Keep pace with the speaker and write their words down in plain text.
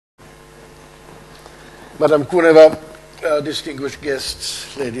Madam Kuneva, distinguished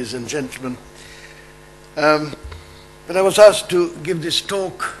guests, ladies and gentlemen. When I was asked to give this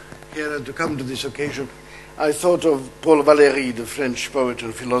talk here and to come to this occasion, I thought of Paul Valéry, the French poet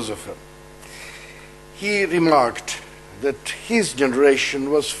and philosopher. He remarked that his generation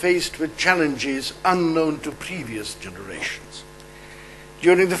was faced with challenges unknown to previous generations.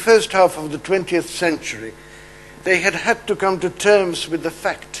 During the first half of the 20th century, they had had to come to terms with the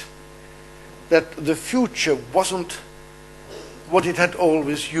fact that the future wasn't what it had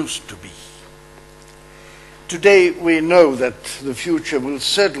always used to be. Today we know that the future will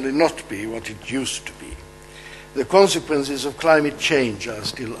certainly not be what it used to be. The consequences of climate change are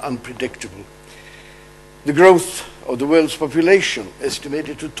still unpredictable. The growth of the world's population,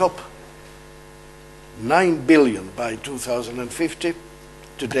 estimated to top 9 billion by 2050.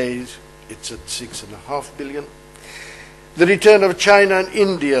 Today it's at 6.5 billion. The return of China and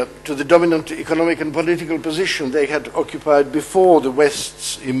India to the dominant economic and political position they had occupied before the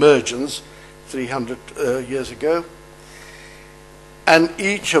West's emergence 300 years ago, and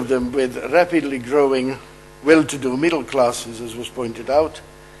each of them with rapidly growing well-to-do middle classes, as was pointed out,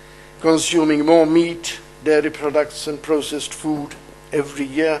 consuming more meat, dairy products and processed food every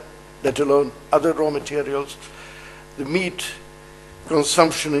year, let alone other raw materials. The meat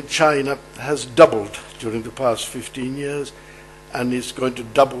consumption in China has doubled during the past 15 years and is going to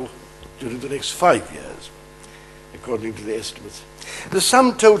double during the next 5 years, according to the estimates. The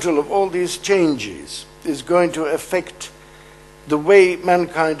sum total of all these changes is going to affect the way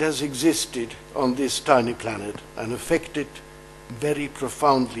mankind has existed on this tiny planet and affect it very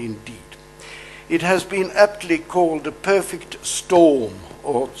profoundly indeed. It has been aptly called a perfect storm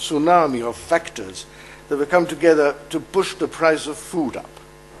or tsunami of factors that have come together to push the price of food up.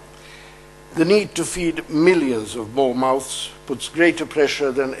 The need to feed millions of more mouths puts greater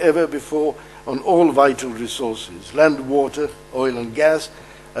pressure than ever before on all vital resources, land, water, oil and gas,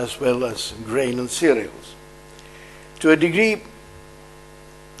 as well as grain and cereals. To a degree,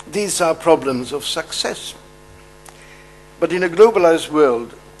 these are problems of success. But in a globalized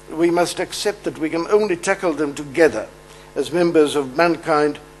world, we must accept that we can only tackle them together as members of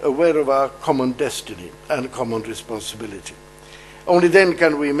mankind aware of our common destiny and common responsibility. Only then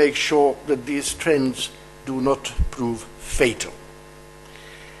can we make sure that these trends do not prove fatal.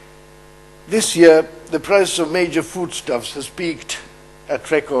 This year, the price of major foodstuffs has peaked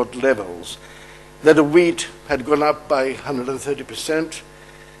at record levels. That of wheat had gone up by 130%,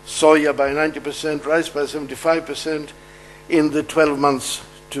 soya by 90%, rice by 75% in the 12 months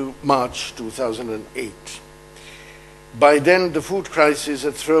to March 2008. By then, the food crisis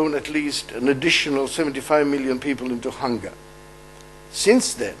had thrown at least an additional 75 million people into hunger.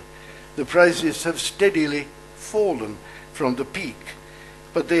 Since then, the prices have steadily fallen from the peak,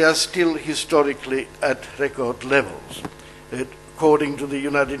 but they are still historically at record levels. According to the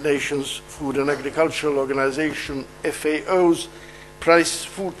United Nations Food and Agricultural Organization, FAO's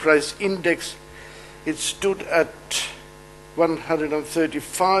food price index, it stood at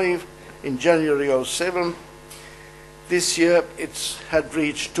 135 in January 2007. This year it had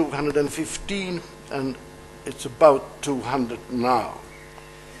reached 215 and it's about 200 now.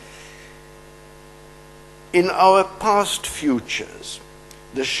 In our past futures,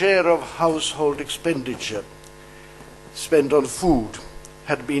 the share of household expenditure spent on food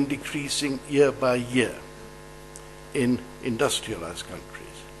had been decreasing year by year in industrialized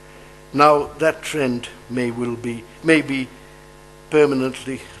countries. Now that trend may be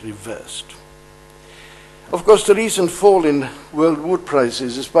permanently reversed. Of course, the recent fall in world wood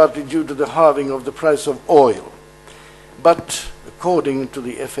prices is partly due to the halving of the price of oil. But according to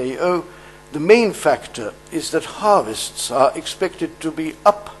the FAO, the main factor is that harvests are expected to be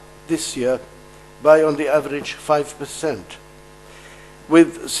up this year by on the average 5%,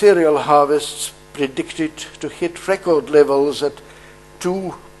 with cereal harvests predicted to hit record levels at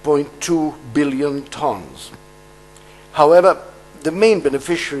 2.2 billion tons. However, the main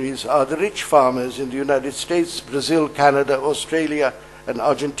beneficiaries are the rich farmers in the United States, Brazil, Canada, Australia, and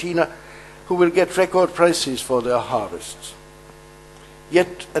Argentina, who will get record prices for their harvests.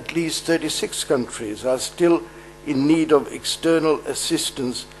 Yet at least 36 countries are still in need of external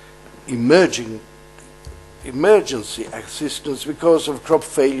assistance, emergency assistance because of crop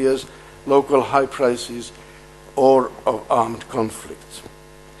failures, local high prices, or of armed conflicts.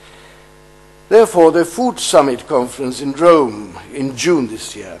 Therefore, the Food Summit Conference in Rome in June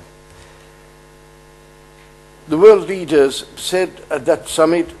this year, the world leaders said at that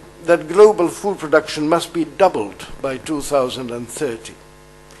summit that global food production must be doubled by 2030.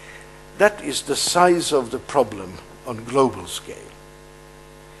 That is the size of the problem on global scale.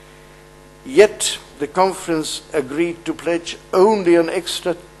 Yet, the conference agreed to pledge only an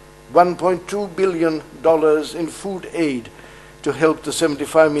extra $1.2 billion in food aid to help the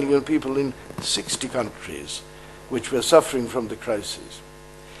 75 million people in 60 countries which were suffering from the crisis.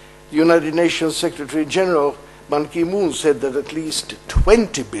 The United Nations Secretary General Ban Ki-moon said that at least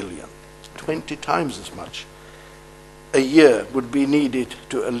 20 billion, 20 times as much, a year would be needed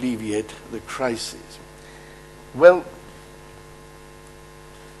to alleviate the crisis. Well,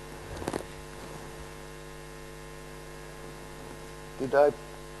 the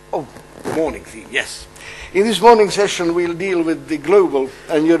morning theme, yes. In this morning session, we'll deal with the global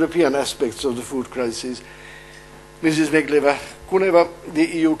and European aspects of the food crisis. Mrs. Megleva-Kuneva, the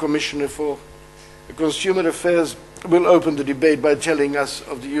EU Commissioner for Consumer Affairs, will open the debate by telling us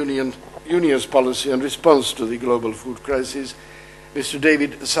of the Union's policy and response to the global food crisis. Mr.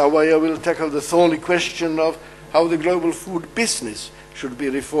 David Sawaya will tackle the thorny question of how the global food business should be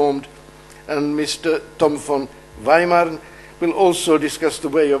reformed, and Mr. Tom von Weimar will also discuss the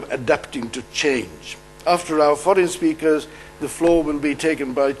way of adapting to change. After our foreign speakers, the floor will be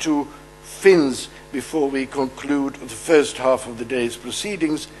taken by two Finns before we conclude the first half of the day's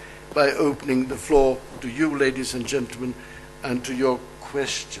proceedings by opening the floor to you, ladies and gentlemen, and to your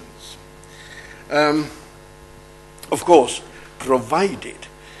questions. Of course, provided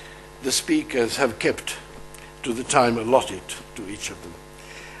the speakers have kept to the time allotted to each of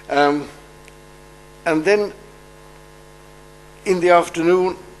them. And then in the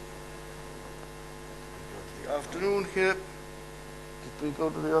afternoon, here, did we go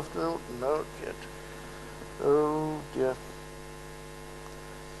to the afternoon? No, not yet. Oh dear.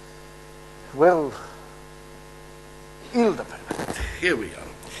 Well, here we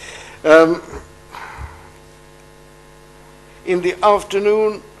are. In the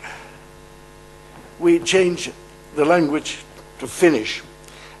afternoon, we change the language to Finnish,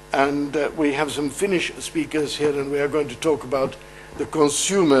 and we have some Finnish speakers here, and we are going to talk about the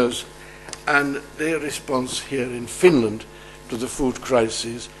consumers and their response here in Finland to the food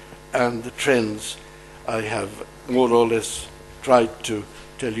crisis and the trends I have more or less tried to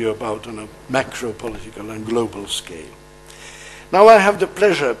tell you about on a macro-political and global scale. Now I have the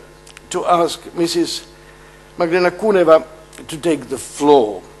pleasure to ask Mrs. Magdalena Kuneva to take the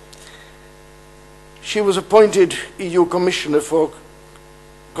floor. She was appointed EU Commissioner for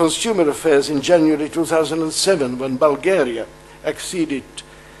Consumer Affairs in January 2007 when Bulgaria acceded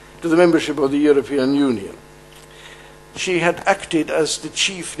to the membership of the European Union. She had acted as the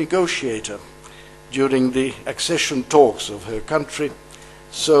chief negotiator during the accession talks of her country.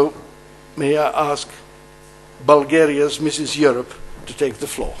 So may I ask Bulgaria's Mrs. Europe to take the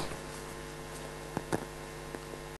floor.